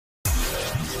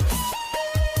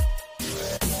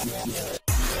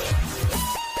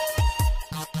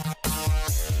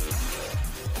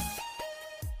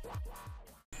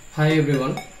Hi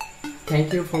everyone,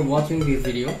 thank you for watching this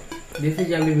video. This is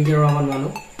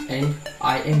MQ135 and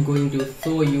I am going to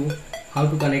show you how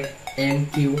to connect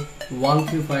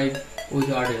MQ135 with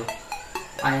Arduino.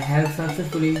 I have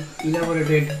successfully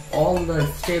elaborated all the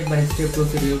step-by-step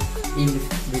procedure in this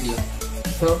video.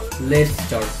 So let's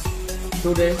start.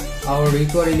 Today our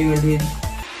required element is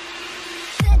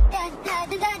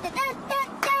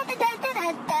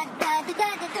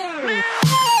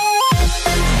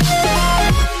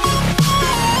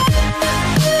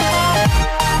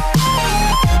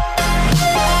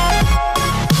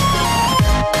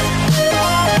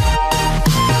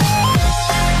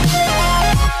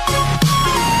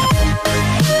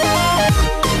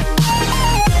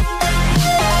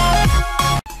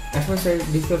First I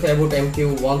discuss about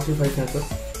MQ135 sensor.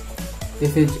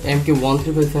 This is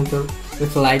MQ135 sensor.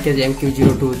 It's like as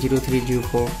MQ02, 03,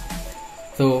 04.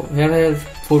 So here I have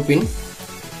 4 pin: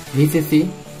 VCC,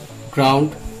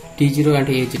 ground, T0 and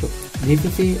A0.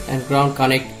 VCC and ground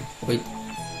connect with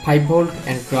 5 volt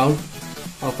and ground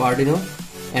of Arduino,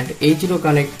 and A0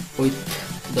 connect with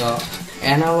the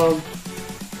analog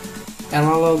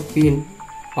pin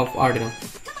of Arduino.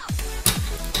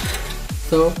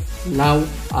 So now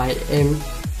I am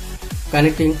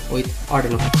connecting with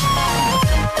Arduino.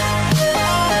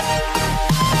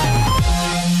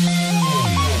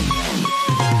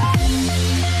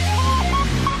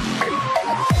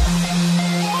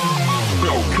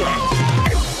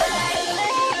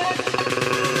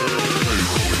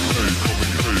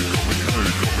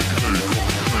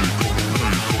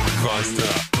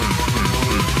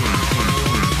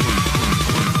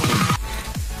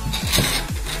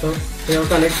 So we will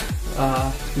connect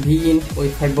V in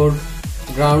with 5 volt,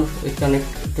 ground is connect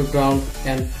to ground,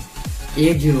 and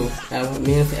A0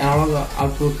 means analog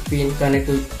output pin connect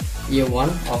with A1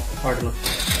 of Arduino.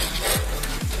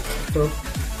 So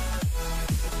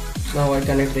now I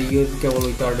connect the USB cable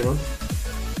with Arduino.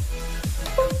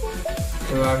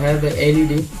 So I have the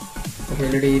LED. The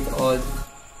LED is all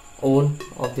on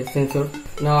of the sensor.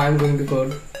 Now I am going to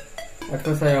code. At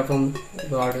first I open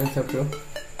the Arduino software.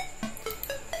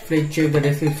 Please check the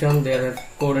description, there is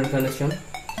code and connection,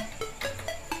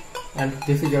 and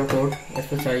this is your code.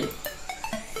 Especially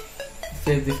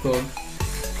save this code.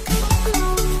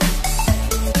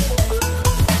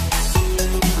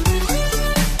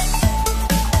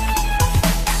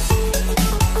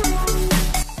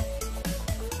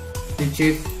 Please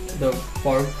check the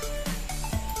port.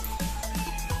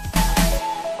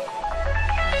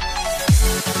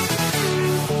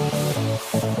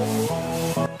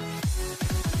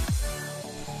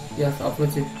 Yes,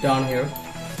 upload it down here.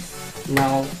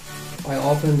 Now I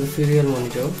open the serial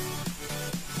monitor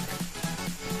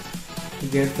to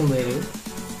get some value.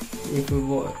 If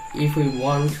we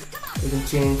want, we can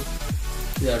change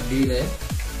the delay.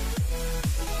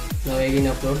 Now again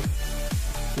upload.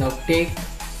 Now take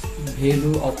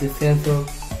value of the sensor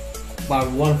by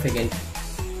 1 second.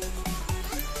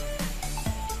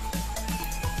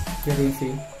 Here we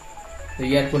see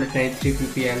the air quality 93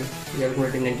 ppm, air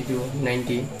quality 92,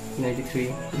 90,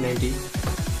 93, 90.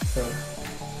 So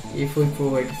if we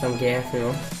provide some gas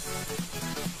here,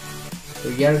 so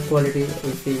air quality,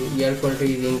 we see air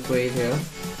quality is increased here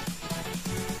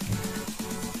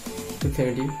to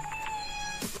 70.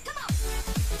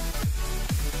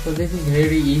 So this is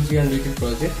very easy and little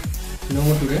project. No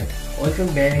more today.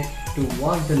 Welcome back to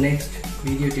watch the next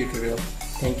video tutorial.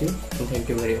 Thank you and thank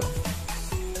you very much.